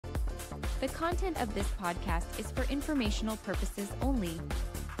The content of this podcast is for informational purposes only.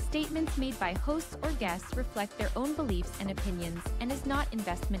 Statements made by hosts or guests reflect their own beliefs and opinions and is not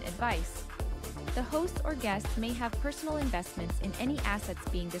investment advice. The hosts or guests may have personal investments in any assets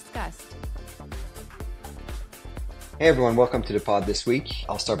being discussed. Hey everyone, welcome to the pod this week.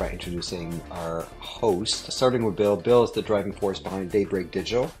 I'll start by introducing our host, starting with Bill. Bill is the driving force behind Daybreak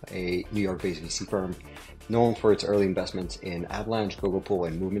Digital, a New York-based VC firm known for its early investments in Avalanche, Google Pool,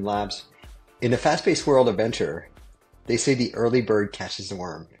 and Movement Labs. In the fast-paced world of venture, they say the early bird catches the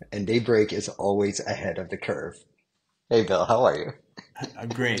worm, and Daybreak is always ahead of the curve. Hey Bill, how are you?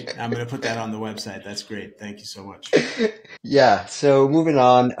 Great. I'm going to put that on the website. That's great. Thank you so much. Yeah, so moving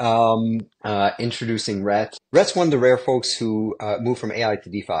on, introducing Rhett. Rhett's one of the rare folks who moved from AI to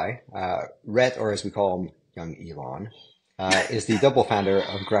DeFi. Rhett, or as we call him, young Elon, is the double founder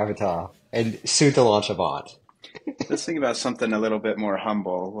of Gravita and soon to launch Avant. Let's think about something a little bit more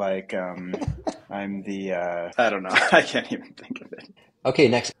humble, like I'm the, I don't know, I can't even think of it. Okay,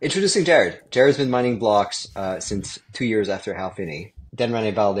 next, introducing Jared. Jared's been mining blocks since 2 years after Hal Finney, then ran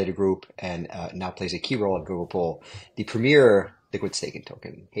a validated group and now plays a key role at Google Pool, the premier liquid staking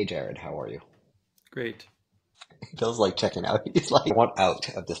token. Hey Jared, how are you? Great. Bill's like checking out. He's like, I want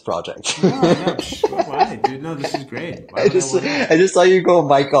out of this project. No, why, dude? No, this is great. I just saw you go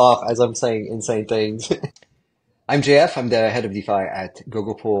mic off as I'm saying insane things. I'm JF. I'm the head of DeFi at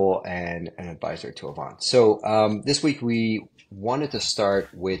Google Pool and an advisor to Avant. So this week we wanted to start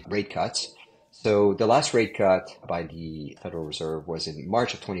with rate cuts. So the last rate cut by the Federal Reserve was in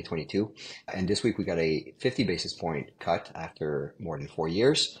March of 2022. And this week we got a 50 basis point cut after more than 4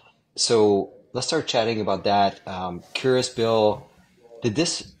 years. So let's start chatting about that. Curious, Bill, did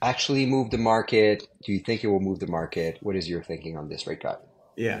this actually move the market? Do you think it will move the market? What is your thinking on this rate cut?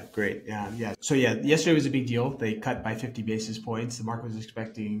 Yeah, great. Yeah. So yesterday was a big deal. They cut by 50 basis points. The market was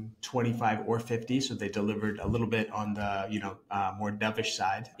expecting 25 or 50, so they delivered a little bit on the more dovish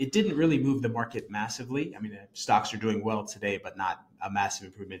side. It didn't really move the market massively. I mean, stocks are doing well today, but not a massive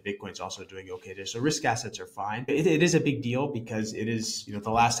improvement. Bitcoin's also doing okay there. So risk assets are fine. It is a big deal because it is,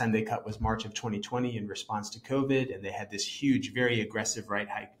 the last time they cut was March of 2020 in response to COVID, and they had this huge, very aggressive rate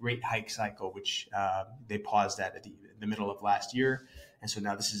hike cycle, which they paused at the middle of last year. And so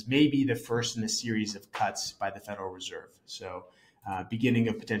now this is maybe the first in a series of cuts by the Federal Reserve. So beginning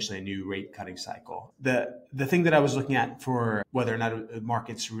of potentially a new rate cutting cycle. The thing that I was looking at for whether or not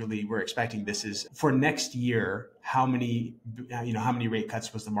markets really were expecting this is for next year, how many rate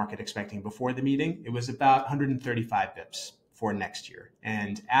cuts was the market expecting before the meeting? It was about 135 bips for next year.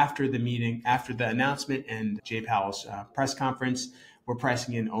 And after the meeting, after the announcement and Jay Powell's press conference, we're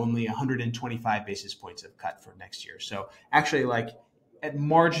pricing in only 125 basis points of cut for next year. So actually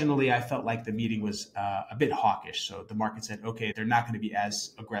marginally, I felt like the meeting was a bit hawkish. So the market said, okay, they're not going to be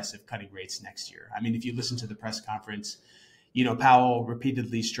as aggressive cutting rates next year. I mean, if you listen to the press conference, Powell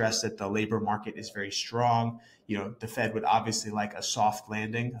repeatedly stressed that the labor market is very strong. The Fed would obviously like a soft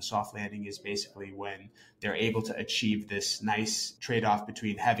landing. A soft landing is basically when they're able to achieve this nice trade-off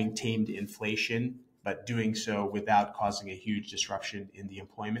between having tamed inflation, but doing so without causing a huge disruption in the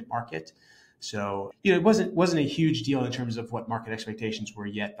employment market. So, it wasn't a huge deal in terms of what market expectations were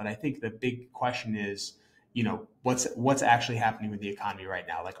yet, but I think the big question is, what's actually happening with the economy right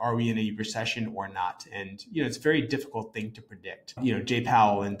now? Like, are we in a recession or not? And, it's a very difficult thing to predict. Jay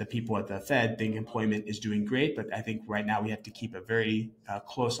Powell and the people at the Fed think employment is doing great, but I think right now we have to keep a very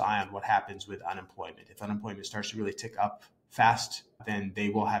close eye on what happens with unemployment. If unemployment starts to really tick up fast, then they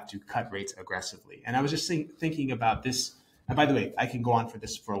will have to cut rates aggressively. And I was just thinking about this. And by the way, I can go on for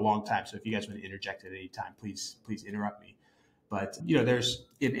this for a long time. So if you guys want to interject at any time, please interrupt me. But, there's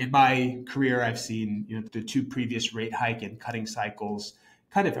in my career, I've seen, the two previous rate hike and cutting cycles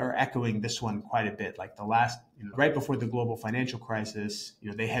kind of are echoing this one quite a bit. Like the last, right before the global financial crisis,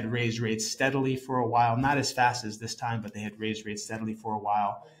 they had raised rates steadily for a while, not as fast as this time, but they had raised rates steadily for a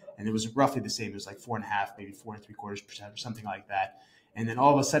while. And it was roughly the same. It was like 4.5%, maybe 4.75% or something like that. And then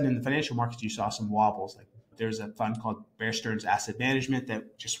all of a sudden in the financial markets, you saw some wobbles. Like there's a fund called Bear Stearns Asset Management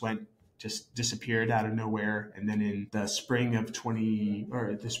that just disappeared out of nowhere. And then in the spring of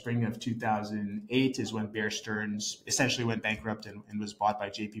 2008 is when Bear Stearns essentially went bankrupt and was bought by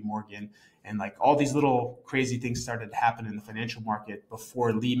JP Morgan. And like all these little crazy things started to happen in the financial market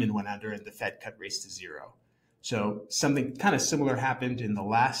before Lehman went under and the Fed cut rates to zero. So something kind of similar happened in the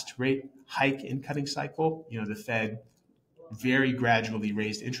last rate hike and cutting cycle. The Fed very gradually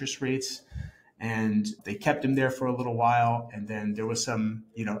raised interest rates and they kept them there for a little while. And then there was some,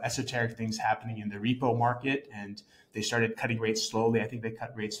 esoteric things happening in the repo market and they started cutting rates slowly. I think they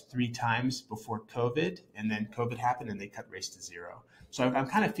cut rates 3 times before COVID and then COVID happened and they cut rates to zero. So I'm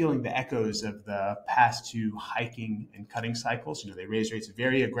kind of feeling the echoes of the past two hiking and cutting cycles. They raise rates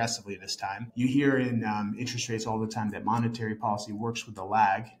very aggressively this time. You hear in interest rates all the time that monetary policy works with the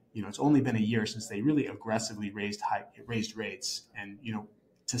lag. It's only been a year since they really aggressively raised rates. And,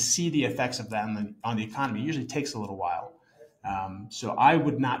 to see the effects of that on the economy usually takes a little while. So I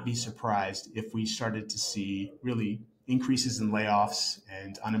would not be surprised if we started to see really increases in layoffs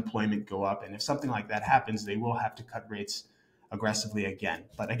and unemployment go up. And if something like that happens, they will have to cut rates aggressively again.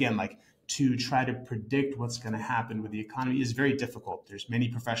 But again, to try to predict what's going to happen with the economy is very difficult. There's many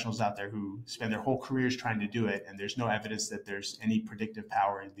professionals out there who spend their whole careers trying to do it, and there's no evidence that there's any predictive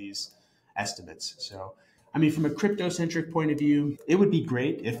power in these estimates. So, from a crypto-centric point of view, it would be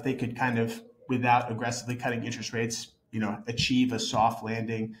great if they could kind of, without aggressively cutting interest rates, achieve a soft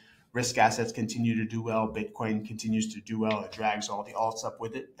landing. Risk assets continue to do well. Bitcoin continues to do well. It drags all the alts up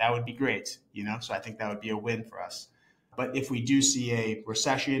with it. That would be great, So I think that would be a win for us. But if we do see a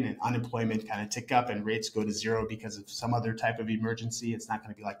recession and unemployment kind of tick up and rates go to zero because of some other type of emergency, it's not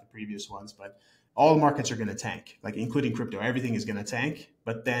going to be like the previous ones. But all the markets are going to tank, including crypto. Everything is going to tank.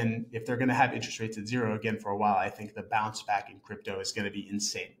 But then if they're going to have interest rates at zero again for a while, I think the bounce back in crypto is going to be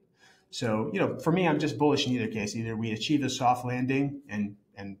insane. So, for me, I'm just bullish in either case. Either we achieve a soft landing and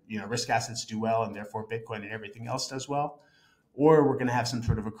risk assets do well, and therefore Bitcoin and everything else does well, or we're going to have some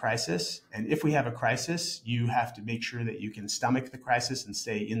sort of a crisis. And if we have a crisis, you have to make sure that you can stomach the crisis and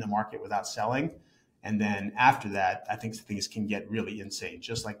stay in the market without selling. And then after that, I think things can get really insane,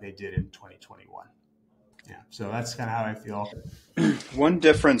 just like they did in 2021. Yeah, so that's kind of how I feel. One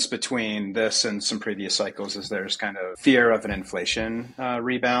difference between this and some previous cycles is there's kind of fear of an inflation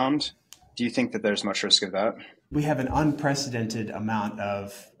rebound. Do you think that there's much risk of that? We have an unprecedented amount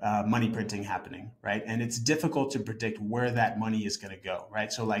of money printing happening, right? And it's difficult to predict where that money is going to go,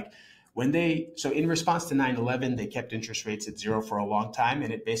 right? So in response to 9/11, they kept interest rates at zero for a long time,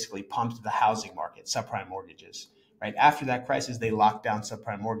 and it basically pumped the housing market, subprime mortgages, right? After that crisis, they locked down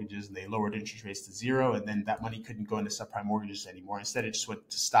subprime mortgages and they lowered interest rates to zero, and then that money couldn't go into subprime mortgages anymore. Instead, it just went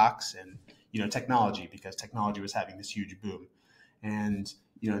to stocks and technology, because technology was having this huge boom. And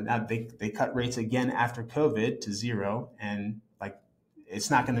now they cut rates again after COVID to zero, and it's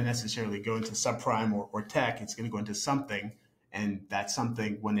not going to necessarily go into subprime or tech. It's going to go into something, and that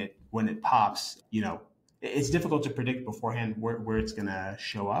something when it pops, it's difficult to predict beforehand where it's going to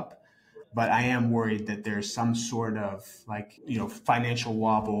show up. But I am worried that there's some sort of financial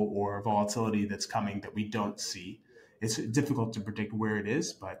wobble or volatility that's coming that we don't see. It's difficult to predict where it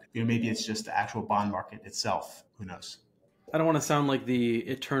is, but maybe it's just the actual bond market itself. Who knows? I don't want to sound like the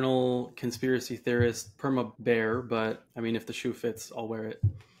eternal conspiracy theorist perma bear, but if the shoe fits, I'll wear it.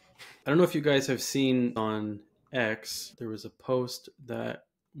 I don't know if you guys have seen on X, there was a post that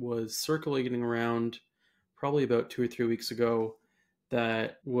was circulating around probably about 2 or 3 weeks ago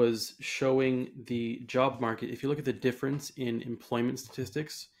that was showing the job market. If you look at the difference in employment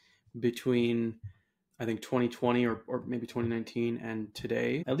statistics between, I think, 2020 or maybe 2019 and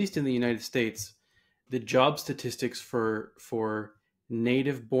today, at least in the United States, the job statistics for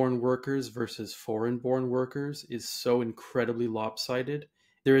native-born workers versus foreign-born workers is so incredibly lopsided.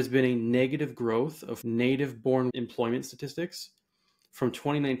 There has been a negative growth of native-born employment statistics from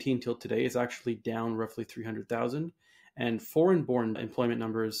 2019 till today. Is actually down roughly 300,000, and foreign-born employment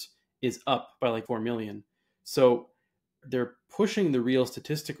numbers is up by 4 million. So they're pushing the real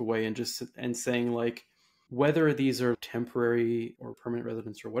statistic away and saying whether these are temporary or permanent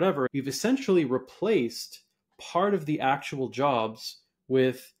residents or whatever, we've essentially replaced part of the actual jobs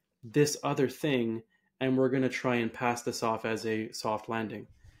with this other thing, and we're going to try and pass this off as a soft landing.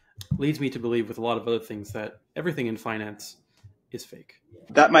 Leads me to believe, with a lot of other things, that everything in finance is fake.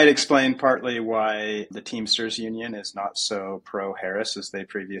 That might explain partly why the Teamsters Union is not so pro-Harris as they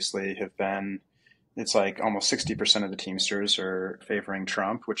previously have been. It's almost 60% of the Teamsters are favoring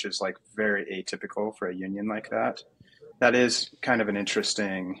Trump, which is very atypical for a union like that. That is kind of an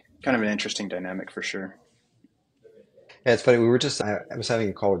interesting dynamic for sure. Yeah, it's funny. I was having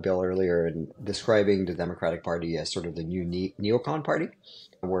a call with Bill earlier and describing the Democratic Party as sort of the new neocon party,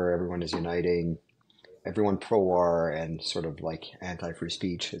 where everyone is uniting, everyone pro-war and sort of anti-free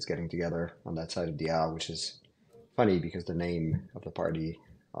speech is getting together on that side of the aisle, which is funny because the name of the party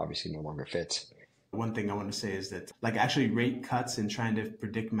obviously no longer fits. One thing I want to say is that actually rate cuts and trying to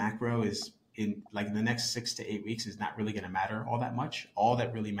predict macro is in the next 6 to 8 weeks is not really going to matter all that much. All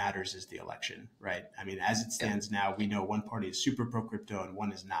that really matters is the election, right? As it stands now, we know one party is super pro crypto and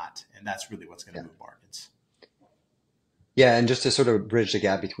one is not, and that's really what's going to move markets. Yeah, and just to sort of bridge the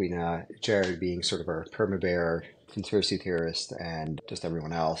gap between Jared being sort of a perma bear conspiracy theorist and just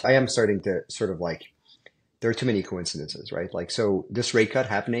everyone else, I am starting to sort of there are too many coincidences, right? Like, so this rate cut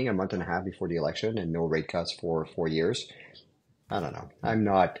happening a month and a half before the election and no rate cuts for 4 years. I don't know. I'm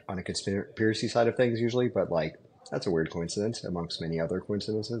not on a conspiracy side of things usually, but like that's a weird coincidence amongst many other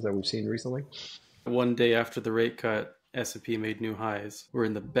coincidences that we've seen recently. One day after the rate cut, S&P made new highs. We're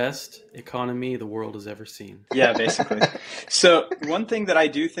in the best economy the world has ever seen. Yeah, basically. So one thing that I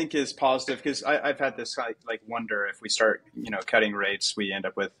do think is positive, because I've had this like wonder if we start, cutting rates, we end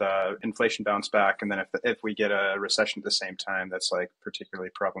up with inflation bounce back, and then if we get a recession at the same time, that's like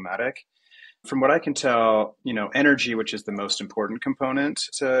particularly problematic. From what I can tell, energy, which is the most important component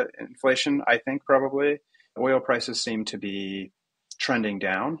to inflation, I think probably oil prices seem to be trending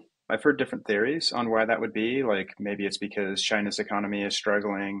down. I've heard different theories on why that would be. Like maybe it's because China's economy is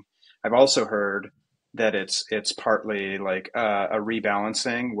struggling. I've also heard that it's partly like a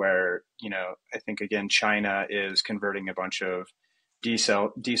rebalancing where, I think again, China is converting a bunch of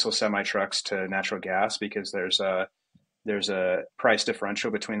diesel semi trucks to natural gas because there's a price differential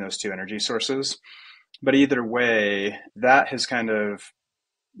between those two energy sources. But either way, that has kind of,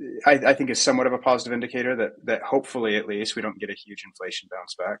 I think is somewhat of a positive indicator that hopefully at least we don't get a huge inflation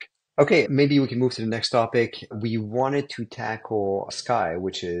bounce back. Okay, maybe we can move to the next topic. We wanted to tackle Sky,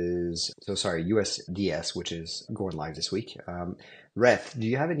 USDS, which is going live this week. Reth, do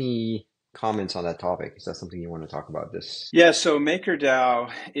you have any comments on that topic? Is that something you want to talk about this? Yeah, so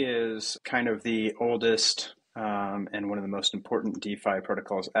MakerDAO is kind of the oldest and one of the most important DeFi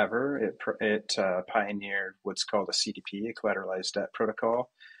protocols ever. It pioneered what's called a CDP, a collateralized debt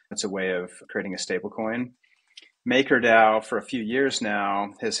protocol. It's a way of creating a stablecoin. MakerDAO, for a few years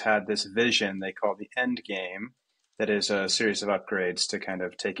now, has had this vision they call the Endgame, that is a series of upgrades to kind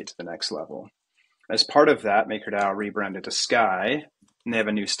of take it to the next level. As part of that, MakerDAO rebranded to Sky, and they have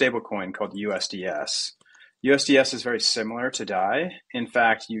a new stablecoin called USDS. USDS is very similar to DAI. In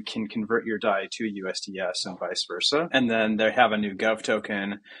fact, you can convert your DAI to USDS and vice versa. And then they have a new Gov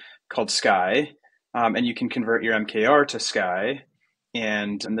token called Sky, and you can convert your MKR to Sky.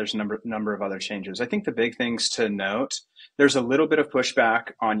 And there's a number of other changes. I think the big things to note, there's a little bit of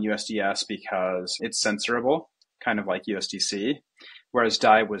pushback on USDS because it's censorable, kind of like USDC, whereas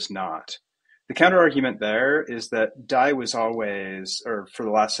DAI was not. The counter argument there is that DAI was always, or for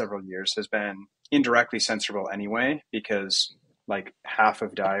the last several years, has been indirectly censorable anyway, because like half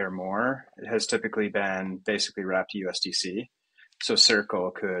of DAI or more has typically been basically wrapped to USDC. So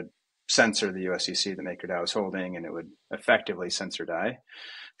Circle could censor the USDC that MakerDAO is holding, and it would effectively censor DAI.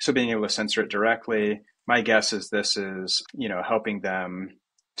 So being able to censor it directly, my guess is this is, helping them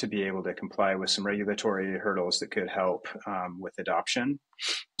to be able to comply with some regulatory hurdles that could help with adoption.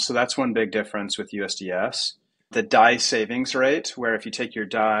 So that's one big difference with USDS. The DAI savings rate, where if you take your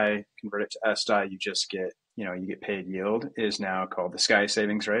DAI, convert it to SDAI, you just get, you get paid yield, is now called the Sky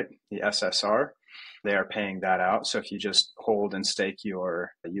savings rate, the SSR. They are paying that out. So if you just hold and stake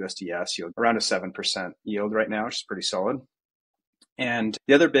your USDS, you'll around a 7% yield right now, which is pretty solid. And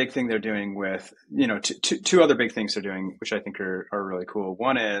the other big thing they're doing with, two other big things they're doing, which I think are really cool.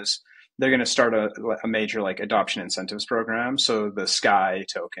 One is they're going to start a major like adoption incentives program. So the Sky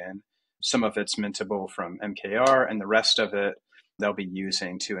token, some of it's mintable from MKR, and the rest of it they'll be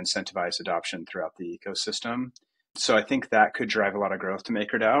using to incentivize adoption throughout the ecosystem. So I think that could drive a lot of growth to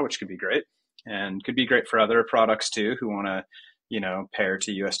MakerDAO, which could be great. And could be great for other products too, who want to, pair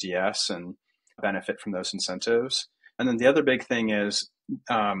to USDS and benefit from those incentives. And then the other big thing is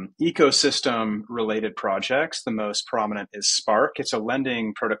ecosystem related projects. The most prominent is Spark. It's a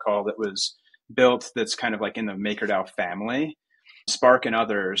lending protocol that was built that's kind of like in the MakerDAO family. Spark and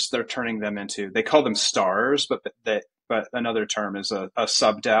others, they're turning them into, they call them stars, but another term is a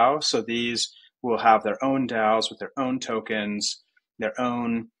sub DAO. So these will have their own DAOs with their own tokens, their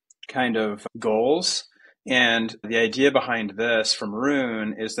own kind of goals. And the idea behind this from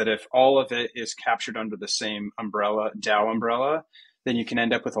Rune is that if all of it is captured under the same umbrella, DAO umbrella, then you can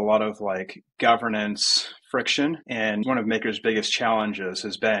end up with a lot of like governance friction. And one of Maker's biggest challenges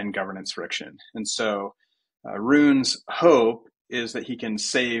has been governance friction. And so Rune's hope is that he can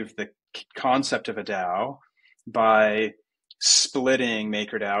save the concept of a DAO by splitting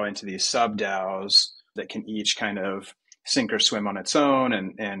MakerDAO into these sub DAOs that can each kind of sink or swim on its own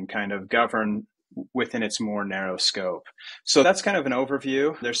and kind of govern within its more narrow scope. So that's kind of an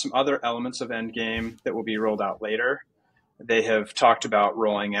overview. There's some other elements of Endgame that will be rolled out later. They have talked about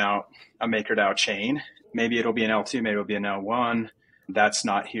rolling out a MakerDAO chain. Maybe it'll be an L2, maybe it'll be an L1. That's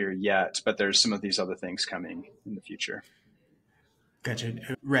not here yet, but there's some of these other things coming in the future. Gotcha.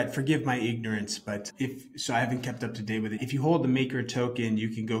 Rhett, forgive my ignorance, but I haven't kept up to date with it. If you hold the Maker token, you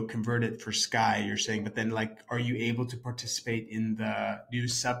can go convert it for Sky, you're saying, but then like, are you able to participate in the new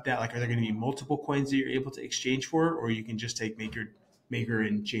sub-DAO? Like, are there going to be multiple coins that you're able to exchange for, or you can just take Maker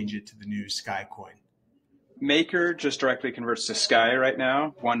and change it to the new Sky coin? Maker just directly converts to Sky right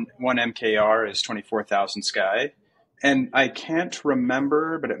now. One MKR is 24,000 Sky. And I can't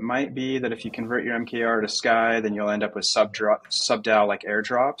remember, but it might be that if you convert your MKR to Sky, then you'll end up with sub-DAO like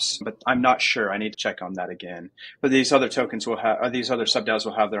airdrops. But I'm not sure. I need to check on that again. But these other sub-DAOs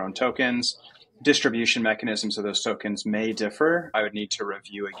will have their own tokens. Distribution mechanisms of those tokens may differ. I would need to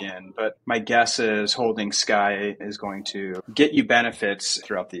review again. But my guess is holding Sky is going to get you benefits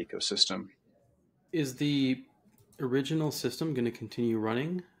throughout the ecosystem. Is the original system going to continue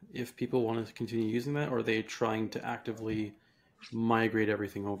running if people want to continue using that, or are they trying to actively migrate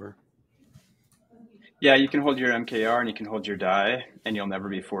everything over? Yeah, you can hold your MKR and you can hold your DAI, and you'll never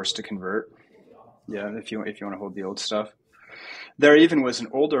be forced to convert. Yeah, if you want to hold the old stuff. There even was an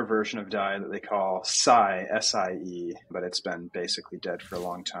older version of DAI that they call SIE, S-I-E, but it's been basically dead for a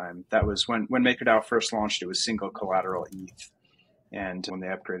long time. That was when MakerDAO first launched, it was single collateral ETH. And when they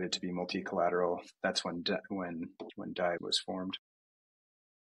upgraded to be multi-collateral, that's when DAI was formed.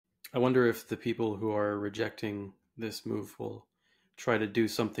 I wonder if the people who are rejecting this move will try to do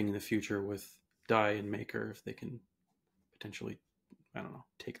something in the future with DAI and Maker, if they can potentially, I don't know,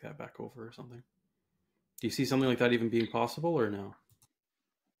 take that back over or something. Do you see something like that even being possible, or no?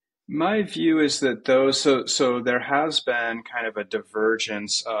 My view is that so there has been kind of a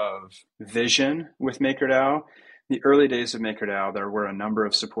divergence of vision with MakerDAO. The early days of MakerDAO, there were a number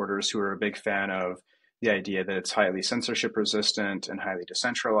of supporters who were a big fan of the idea that it's highly censorship resistant and highly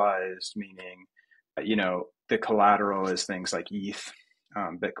decentralized, meaning, the collateral is things like ETH,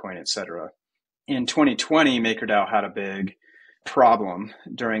 Bitcoin, etc. In 2020, MakerDAO had a big problem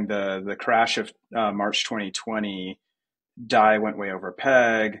during the crash of March 2020. DAI went way over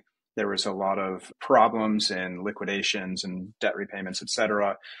peg. There was a lot of problems in liquidations and debt repayments, et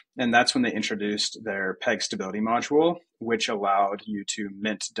cetera. And that's when they introduced their peg stability module, which allowed you to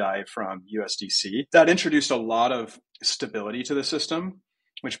mint DAI from USDC. That introduced a lot of stability to the system,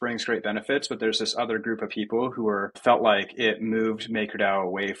 which brings great benefits. But there's this other group of people who felt like it moved MakerDAO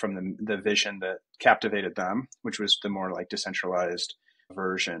away from the vision that captivated them, which was the more like decentralized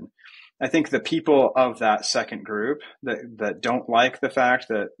version. I think the people of that second group that don't like the fact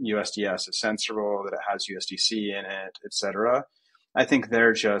that USDS is censorable, that it has USDC in it, et cetera, I think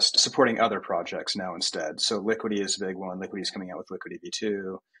they're just supporting other projects now instead. So Liquidity is a big one. Liquidity is coming out with Liquidity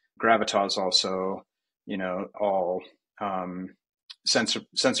V2. Gravitas also, all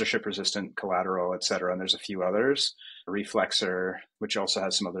censorship resistant collateral, et cetera. And there's a few others. Reflexer, which also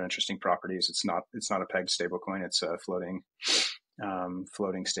has some other interesting properties. It's not a pegged stablecoin. It's a floating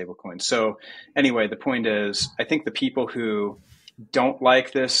stablecoin. So anyway, the point is, I think the people who don't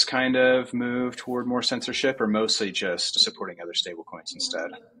like this kind of move toward more censorship are mostly just supporting other stablecoins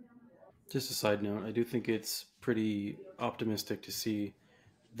instead. Just a side note, I do think it's pretty optimistic to see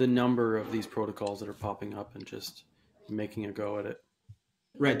the number of these protocols that are popping up and just making a go at it.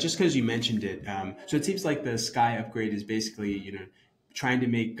 Right, just because you mentioned it. So it seems like the Sky upgrade is basically, trying to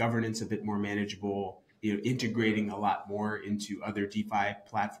make governance a bit more manageable, integrating a lot more into other DeFi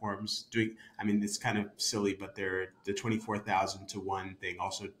platforms. It's kind of silly, but the 24,000 to 1 thing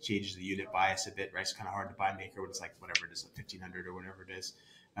also changes the unit bias a bit, right? It's kind of hard to buy Maker when it's like whatever it is, like 1,500 or whatever it is.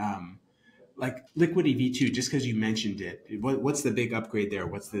 Like Liquidity V2, just because you mentioned it, what's the big upgrade there?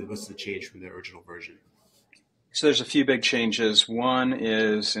 What's the change from the original version? So there's a few big changes. One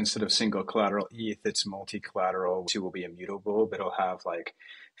is instead of single collateral ETH, it's multi-collateral. 2 will be immutable, but it'll have like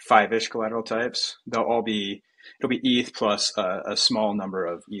 5-ish collateral types. It'll be ETH plus a small number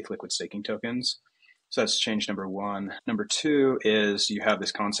of ETH liquid staking tokens. So that's change number 1. Number 2 is you have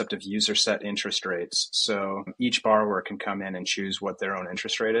this concept of user set interest rates. So each borrower can come in and choose what their own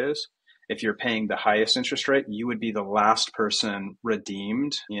interest rate is. If you're paying the highest interest rate, you would be the last person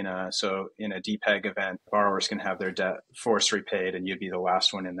redeemed. So in a DPEG event, borrowers can have their debt force repaid, and you'd be the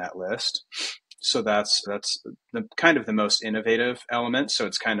last one in that list. So that's the kind of the most innovative element. So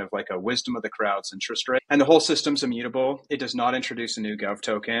it's kind of like a wisdom of the crowd's interest rate. And the whole system's immutable. It does not introduce a new Gov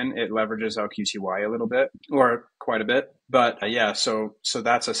token. It leverages LQTY a little bit, or quite a bit. But so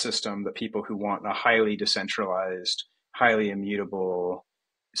that's a system that people who want a highly decentralized, highly immutable,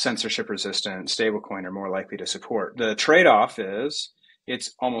 censorship-resistant stablecoin are more likely to support. The trade-off is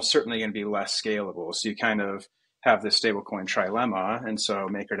it's almost certainly going to be less scalable. So you kind of have this stablecoin trilemma, and so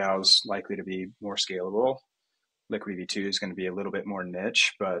MakerDAO is likely to be more scalable, Liquidity 2 is going to be a little bit more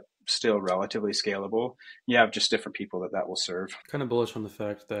niche, but still relatively scalable. You have just different people that will serve. Kind of bullish on the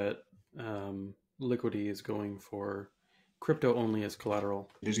fact that Liquidity is going for crypto only as collateral.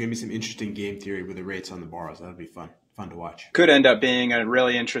 There's going to be some interesting game theory with the rates on the borrows. That'll be fun to watch. Could end up being a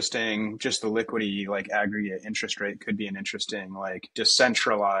really interesting, just the liquidity, like aggregate interest rate could be an interesting, like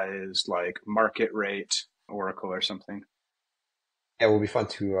decentralized, like market rate oracle or something. Yeah, it will be fun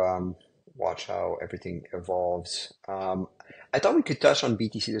to watch how everything evolves. I thought we could touch on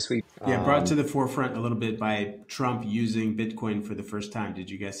BTC this week. Yeah, brought to the forefront a little bit by Trump using Bitcoin for the first time. Did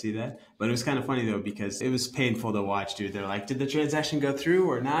you guys see that? But it was kind of funny though, because it was painful to watch, dude. They're like, did the transaction go through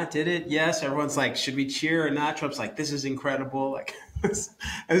or not? Did it? Yes. Everyone's like, should we cheer or not? Trump's like, this is incredible. Like, it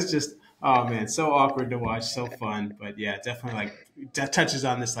was just, oh man, so awkward to watch, so fun. But yeah, definitely like that touches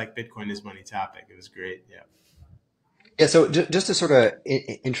on this like Bitcoin is money topic. It was great. Yeah. Yeah, so just to sort of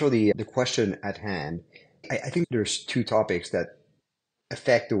intro the question at hand, I think there's two topics that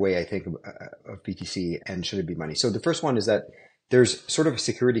affect the way I think of BTC and should it be money. So the first one is that there's sort of a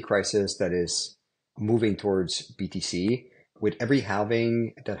security crisis that is moving towards BTC. With every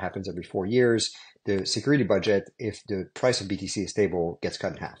halving that happens every 4 years, the security budget, if the price of BTC is stable, gets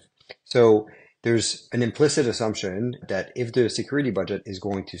cut in half. So there's an implicit assumption that if the security budget is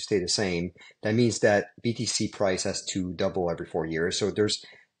going to stay the same, that means that BTC price has to double every 4 years. So there's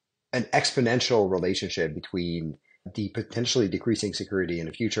an exponential relationship between the potentially decreasing security in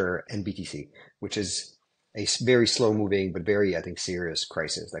the future and BTC, which is a very slow moving, but very, I think, serious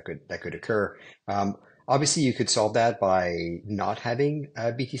crisis that could occur. Obviously, you could solve that by not having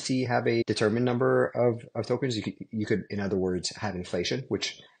BTC have a determined number of tokens. You could, in other words, have inflation,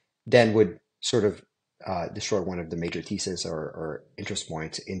 which then would sort of destroy one of the major theses or interest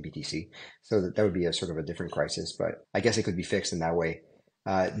points in BTC. So that would be a sort of a different crisis, but I guess it could be fixed in that way.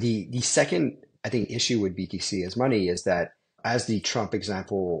 The second, I think, issue with BTC as money is that, as the Trump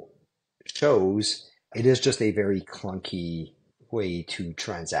example shows, it is just a very clunky way to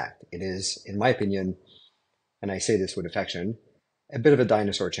transact. It is, in my opinion, and I say this with affection, a bit of a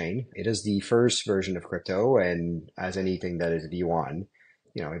dinosaur chain. It is the first version of crypto, and as anything that is V1,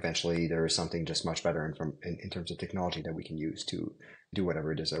 eventually there is something just much better in terms of technology that we can use to do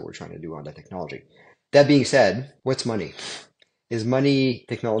whatever it is that we're trying to do on that technology. That being said, what's money? Is money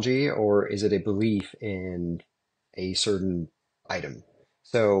technology, or is it a belief in a certain item?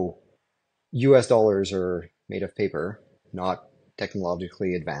 So US dollars are made of paper, not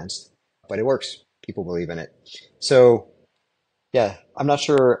technologically advanced, but it works. People believe in it. So yeah, I'm not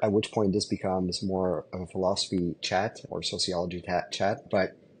sure at which point this becomes more of a philosophy chat or sociology chat,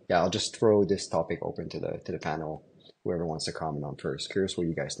 but yeah, I'll just throw this topic open to the panel, whoever wants to comment on first. Curious what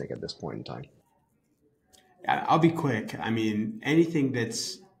you guys think at this point in time. I'll be quick. I mean, anything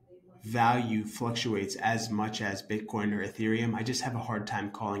that's value fluctuates as much as Bitcoin or Ethereum, I just have a hard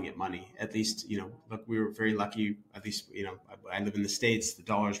time calling it money. At least, look, we were very lucky. At least, I live in the States. The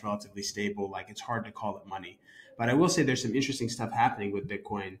dollar is relatively stable. Like, it's hard to call it money. But I will say there's some interesting stuff happening with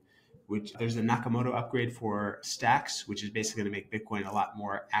Bitcoin, which there's a Nakamoto upgrade for stacks, which is basically going to make Bitcoin a lot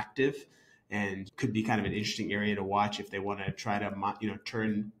more active and could be kind of an interesting area to watch if they want to try to,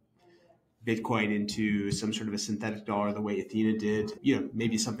 turn Bitcoin into some sort of a synthetic dollar the way Athena did.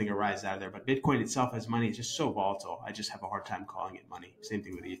 Maybe something arises out of there. But Bitcoin itself as money is just so volatile. I just have a hard time calling it money. Same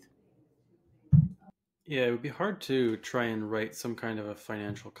thing with ETH. Yeah, it would be hard to try and write some kind of a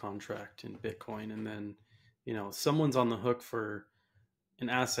financial contract in Bitcoin, and then, someone's on the hook for an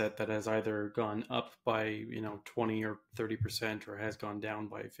asset that has either gone up by, 20 or 30% or has gone down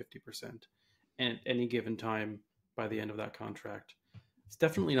by 50% at any given time by the end of that contract. It's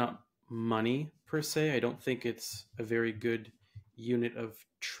definitely not money per se. I don't think it's a very good unit of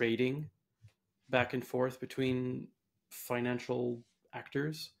trading back and forth between financial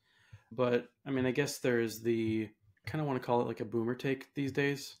actors. But I mean, I guess there's the kind of want to call it like a boomer take these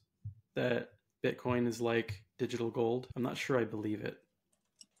days that Bitcoin is like digital gold. I'm not sure I believe it.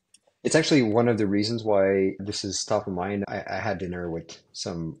 It's actually one of the reasons why this is top of mind. I had dinner with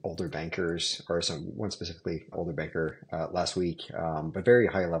some older bankers, or one specifically older banker last week, but very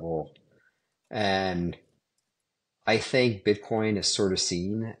high level. And I think Bitcoin is sort of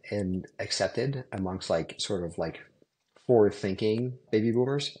seen and accepted amongst sort of forward thinking baby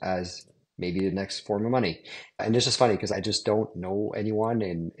boomers as maybe the next form of money. And it's just funny because I just don't know anyone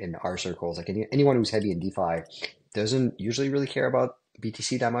in our circles, like anyone who's heavy in DeFi doesn't usually really care about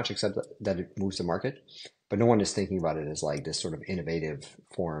BTC that much, except that it moves the market. But no one is thinking about it as like this sort of innovative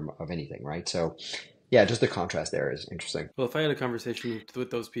form of anything, right? So yeah, just the contrast there is interesting. Well, if I had a conversation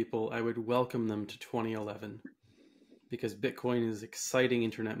with those people, I would welcome them to 2011. because Bitcoin is exciting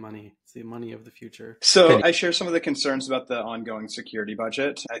internet money. It's the money of the future. So I share some of the concerns about the ongoing security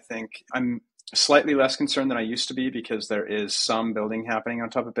budget. I think I'm slightly less concerned than I used to be because there is some building happening on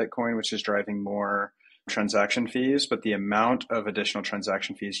top of Bitcoin, which is driving more transaction fees, but the amount of additional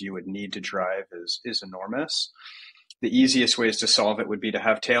transaction fees you would need to drive is enormous. The easiest ways to solve it would be to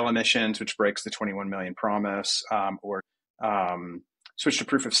have tail emissions, which breaks the 21 million promise, or switch to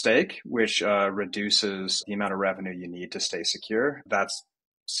proof of stake, which reduces the amount of revenue you need to stay secure. That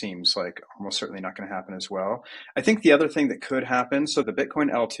seems like almost certainly not going to happen as well. I think the other thing that could happen, so the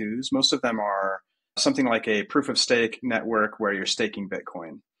Bitcoin L2s, most of them are something like a proof of stake network where you're staking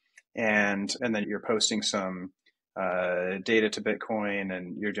Bitcoin. And then you're posting some data to Bitcoin,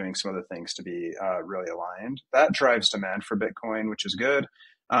 and you're doing some other things to be really aligned. That drives demand for Bitcoin, which is good.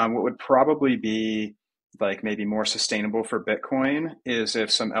 What would probably be like maybe more sustainable for Bitcoin is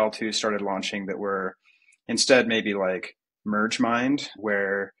if some L2s started launching that were instead maybe like merge mined,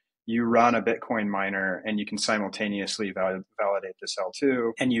 where you run a Bitcoin miner and you can simultaneously validate this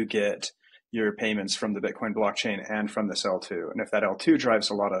L2, and you get your payments from the Bitcoin blockchain and from this L2. And if that L2 drives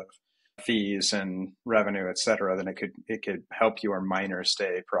a lot of fees and revenue, et cetera, then it could help your miners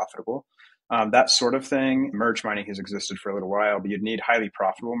stay profitable. That sort of thing. Merge mining has existed for a little while, but you'd need highly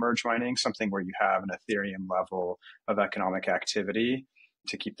profitable merge mining, something where you have an Ethereum level of economic activity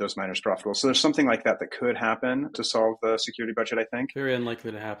to keep those miners profitable. So there's something like that that could happen to solve the security budget, I think. Very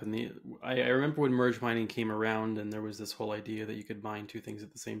unlikely to happen. I remember when merge mining came around and there was this whole idea that you could mine two things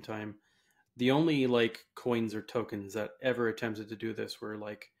at the same time. The only like coins or tokens that ever attempted to do this were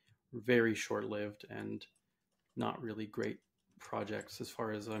like very short-lived and not really great projects as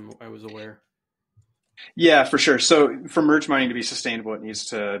far as I was aware. Yeah, for sure. So for merge mining to be sustainable,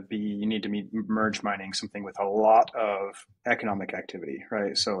 you need to be merge mining something with a lot of economic activity,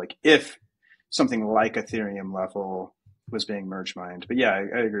 right? So like if something like Ethereum level was being merge mined, but yeah,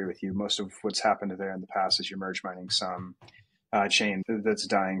 I agree with you. Most of what's happened there in the past is you're merge mining some chain that's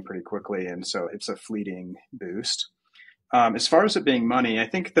dying pretty quickly. And so it's a fleeting boost. As far as it being money, I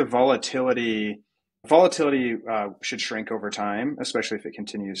think the volatility should shrink over time, especially if it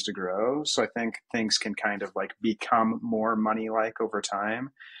continues to grow. So I think things can kind of like become more money-like over time.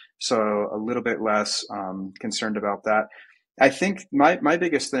 So a little bit less concerned about that. I think my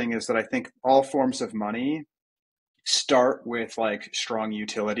biggest thing is that I think all forms of money start with like strong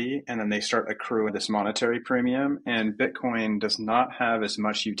utility, and then they start accruing this monetary premium. And Bitcoin does not have as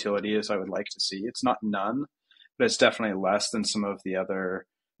much utility as I would like to see. It's not none, but it's definitely less than some of the other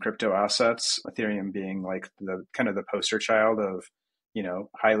crypto assets, Ethereum being like the kind of the poster child of,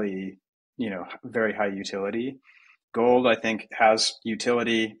 highly, very high utility. Gold, I think, has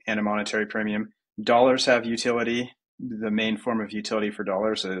utility and a monetary premium. Dollars have utility. The main form of utility for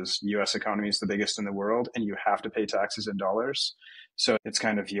dollars is US economy is the biggest in the world, and you have to pay taxes in dollars. So it's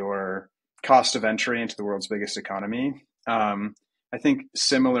kind of your cost of entry into the world's biggest economy. I think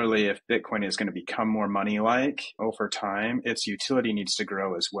similarly, if Bitcoin is going to become more money-like over time, its utility needs to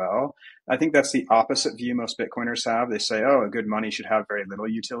grow as well. I think that's the opposite view most Bitcoiners have. They say, a good money should have very little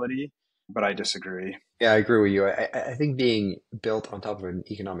utility, but I disagree. Yeah, I agree with you. I think being built on top of an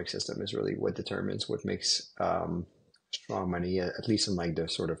economic system is really what determines what makes strong money, at least in like the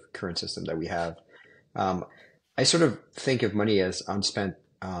sort of current system that we have. I sort of think of money as unspent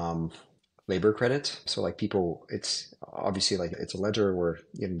labor credit. So like people, it's obviously like it's a ledger where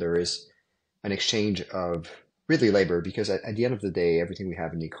there is an exchange of really labor, because at the end of the day, everything we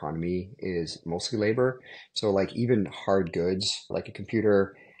have in the economy is mostly labor. So like even hard goods like a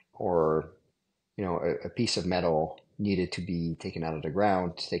computer or a piece of metal needed to be taken out of the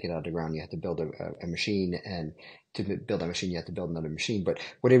ground. To take it out of the ground, you have to build a machine, and to build a machine, you have to build another machine. But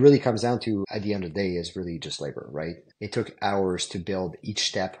what it really comes down to at the end of the day is really just labor, right? It took hours to build each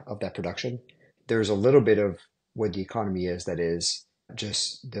step of that production. There's a little bit of what the economy is that is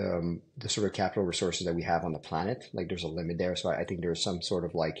just the sort of capital resources that we have on the planet. Like there's a limit there. So I think there's some sort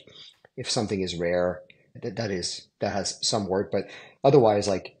of like, if something is rare, that has some worth, but otherwise,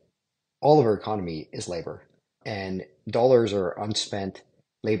 like all of our economy is labor, and dollars are unspent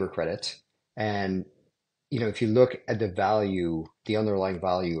labor credits. And if you look at the underlying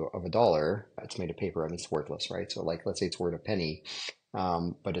value of a dollar, it's made of paper and it's worthless, right? So like, let's say it's worth a penny,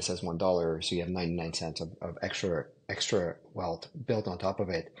 but it says $1, so you have 99 cents of extra wealth built on top of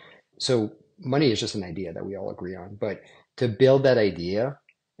it. So money is just an idea that we all agree on, but to build that idea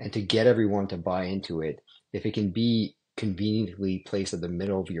and to get everyone to buy into it, if it can be conveniently placed at the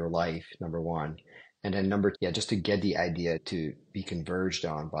middle of your life, number one, and then just to get the idea to be converged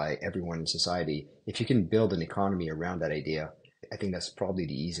on by everyone in society, if you can build an economy around that idea, I think that's probably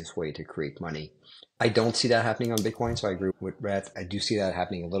the easiest way to create money. I don't see that happening on Bitcoin, so I agree with Brett. I do see that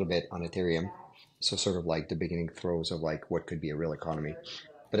happening a little bit on Ethereum. So sort of like the beginning throes of like what could be a real economy.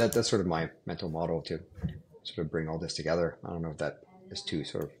 But that's sort of my mental model to sort of bring all this together. I don't know if that is too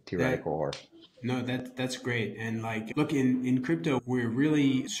sort of That theoretical or No, that's great. And like, look, in crypto, we're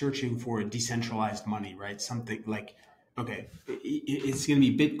really searching for decentralized money, right? Something like, okay, it's going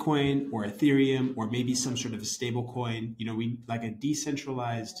to be Bitcoin or Ethereum or maybe some sort of a stable coin. You know, we like a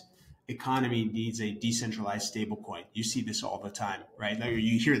decentralized economy needs a decentralized stable coin. You see this all the time, right? Like,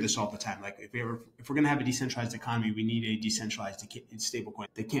 you hear this all the time. Like if we're going to have a decentralized economy, we need a decentralized stable coin.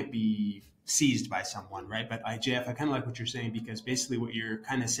 They can't be seized by someone, right? But JF, I kind of like what you're saying, because basically what you're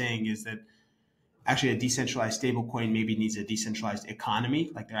kind of saying is that actually a decentralized stablecoin maybe needs a decentralized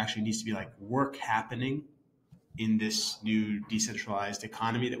economy. Like there actually needs to be like work happening in this new decentralized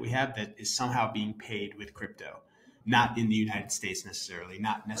economy that we have that is somehow being paid with crypto, not in the United States necessarily,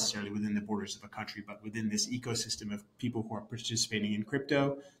 not necessarily within the borders of a country, but within this ecosystem of people who are participating in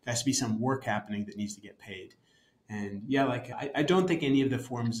crypto. There has to be some work happening that needs to get paid. And yeah, like I don't think any of the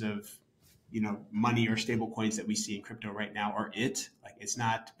forms of money or stable coins that we see in crypto right now are it. Like it's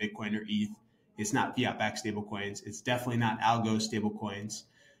not Bitcoin or ETH. It's not fiat-backed stable coins. It's definitely not algo stable coins.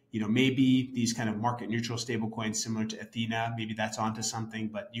 Maybe these kind of market neutral stable coins similar to Athena, maybe that's onto something,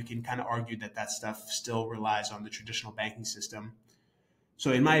 but you can kind of argue that that stuff still relies on the traditional banking system.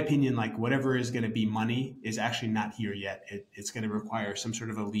 So in my opinion, like whatever is going to be money is actually not here yet. It's going to require some sort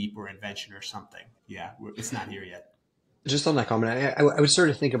of a leap or invention or something. Yeah, it's not here yet. just on that comment, I would sort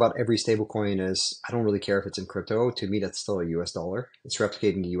of think about every stablecoin as I don't really care if it's in crypto. To me, that's still a US dollar. It's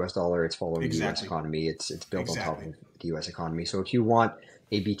replicating the US dollar. It's following the US Exactly. economy. It's built on top Exactly. of the US economy. So if you want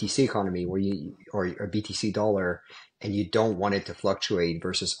a BTC economy or a BTC dollar and you don't want it to fluctuate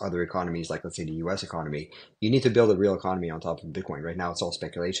versus other economies, like let's say the US economy, you need to build a real economy on top of Bitcoin. Right now, it's all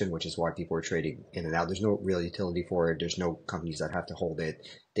speculation, which is why people are trading in and out. There's no real utility for it. There's no companies that have to hold it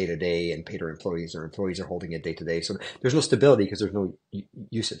day to day and pay their employees, or employees are holding it day to day. So there's no stability because there's no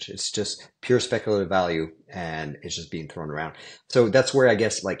usage. It's just pure speculative value and it's just being thrown around. So that's where I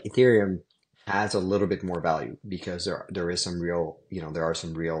guess like Ethereum has a little bit more value because there is some real, there are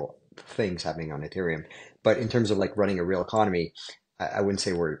some real things happening on Ethereum. But in terms of like running a real economy, I wouldn't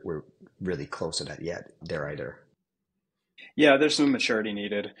say we're really close to that yet there either. Yeah, there's some maturity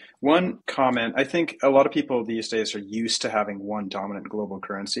needed. One comment, I think a lot of people these days are used to having one dominant global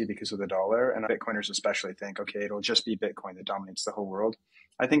currency because of the dollar, and Bitcoiners especially think, okay, it'll just be Bitcoin that dominates the whole world.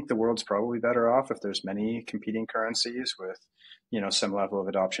 I think the world's probably better off if there's many competing currencies with, some level of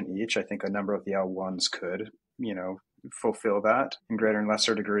adoption each. I think a number of the L1s could, fulfill that in greater and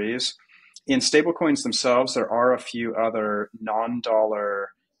lesser degrees. In stablecoins themselves, there are a few other non-dollar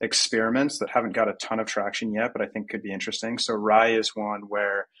experiments that haven't got a ton of traction yet, but I think could be interesting. So Rye is one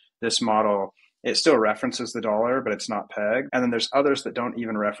where this model, it still references the dollar, but it's not pegged. And then there's others that don't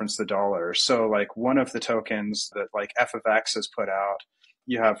even reference the dollar. So like one of the tokens that like F of X has put out,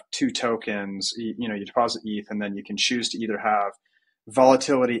 you have two tokens, you deposit ETH, and then you can choose to either have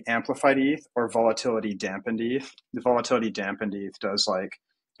volatility amplified ETH or volatility dampened ETH. The volatility dampened ETH does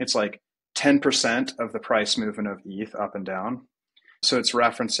it's like 10% of the price movement of ETH up and down. So it's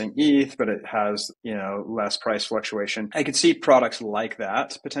referencing ETH, but it has, less price fluctuation. I could see products like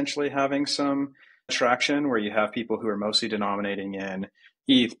that potentially having some traction where you have people who are mostly denominating in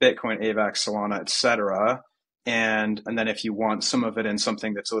ETH, Bitcoin, AVAX, Solana, etc. And then if you want some of it in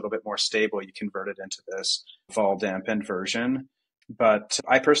something that's a little bit more stable, you convert it into this vol dampened version. But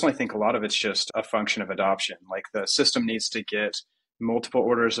I personally think a lot of it's just a function of adoption. Like the system needs to get multiple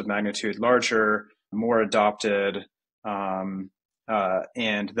orders of magnitude larger, more adopted,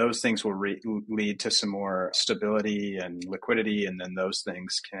 and those things will lead to some more stability and liquidity, and then those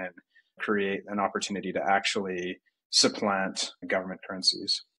things can create an opportunity to actually supplant government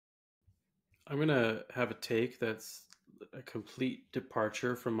currencies. I'm going to have a take that's a complete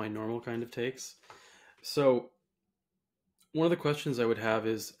departure from my normal kind of takes. So one of the questions I would have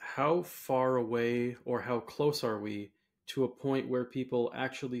is how far away or how close are we to a point where people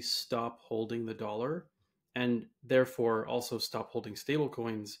actually stop holding the dollar and therefore also stop holding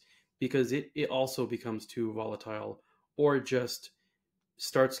stablecoins because it also becomes too volatile or just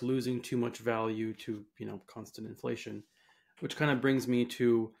starts losing too much value to, constant inflation, which kind of brings me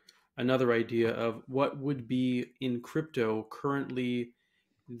to another idea of what would be in crypto currently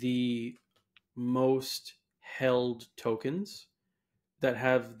the most held tokens that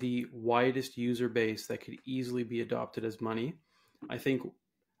have the widest user base that could easily be adopted as money. I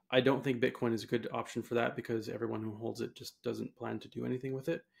don't think Bitcoin is a good option for that because everyone who holds it just doesn't plan to do anything with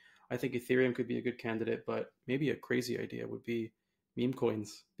it. I think Ethereum could be a good candidate, but maybe a crazy idea would be meme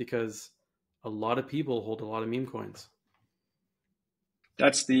coins, because a lot of people hold a lot of meme coins.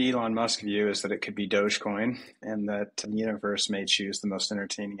 That's the Elon Musk view, is that it could be Dogecoin and that the universe may choose the most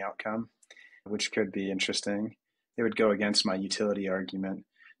entertaining outcome, which could be interesting. It would go against my utility argument.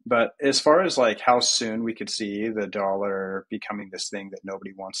 But as far as like how soon we could see the dollar becoming this thing that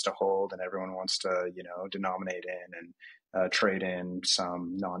nobody wants to hold and everyone wants to, denominate in and trade in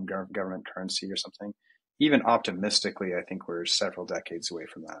some non-government currency or something, even optimistically, I think we're several decades away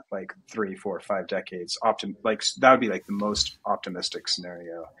from that, like 3, 4, 5 decades. Like that would be like the most optimistic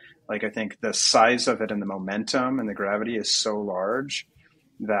scenario. Like I think the size of it and the momentum and the gravity is so large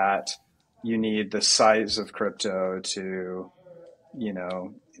that you need the size of crypto to,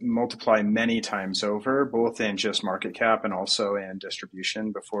 multiply many times over, both in just market cap and also in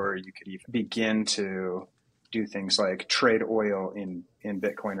distribution, before you could even begin to do things like trade oil in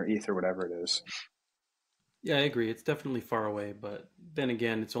Bitcoin or ETH or whatever it is. Yeah, I agree. It's definitely far away, but then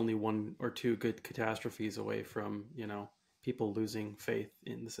again, it's only 1 or 2 good catastrophes away from, people losing faith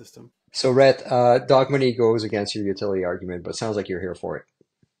in the system. So, Rhett, dog money goes against your utility argument, but it sounds like you're here for it.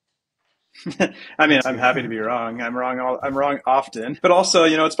 I mean, I'm happy to be wrong. I'm wrong often, but also,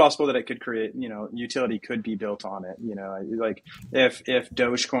 it's possible that it could create, utility could be built on it. Like if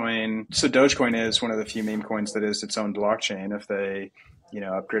Dogecoin, so Dogecoin is one of the few meme coins that is its own blockchain. If they,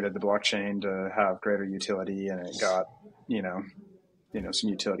 upgraded the blockchain to have greater utility and it got, some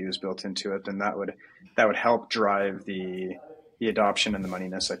utility was built into it, then that would help drive the adoption and the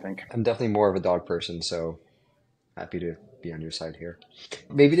moneyness, I think. I'm definitely more of a dog person, so happy to be on your side here.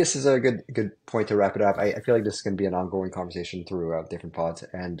 Maybe this is a good point to wrap it up. I feel like this is going to be an ongoing conversation through different pods,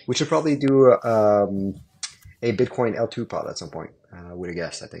 and we should probably do a Bitcoin L2 pod at some point with a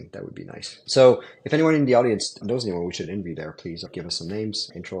guest. I think that would be nice. So if anyone in the audience knows anyone we should interview there, please give us some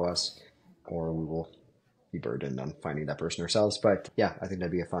names, intro us, or we will be burdened on finding that person ourselves. But yeah, I think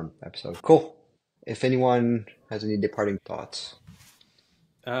that'd be a fun episode. Cool. If anyone has any departing thoughts.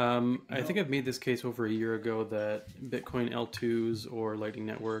 I think I've made this case over a year ago that Bitcoin L2s or Lightning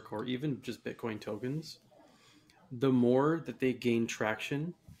Network or even just Bitcoin tokens, the more that they gain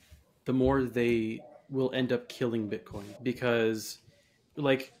traction, the more they will end up killing Bitcoin. Because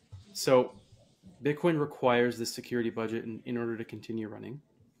so Bitcoin requires this security budget in order to continue running.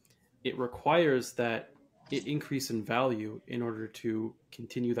 It requires that it increase in value in order to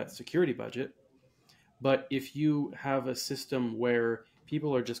continue that security budget. But if you have a system where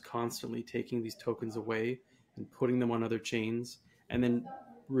people are just constantly taking these tokens away and putting them on other chains and then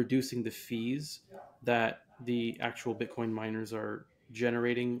reducing the fees that the actual Bitcoin miners are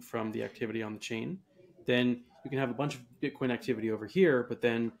generating from the activity on the chain, then you can have a bunch of Bitcoin activity over here, but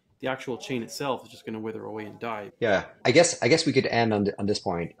then the actual chain itself is just going to wither away and die. Yeah, I guess we could end on this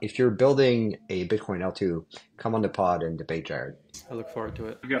point. If you're building a Bitcoin L2, come on the pod and debate Jared. I look forward to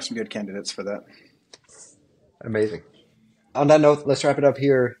it. We've got some good candidates for that. Amazing. On that note, let's wrap it up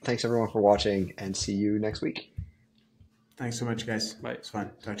here. Thanks everyone for watching, and see you next week. Thanks so much, guys. Bye. It's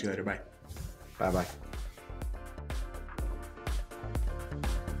fun. Talk to you later. Bye. Bye-bye.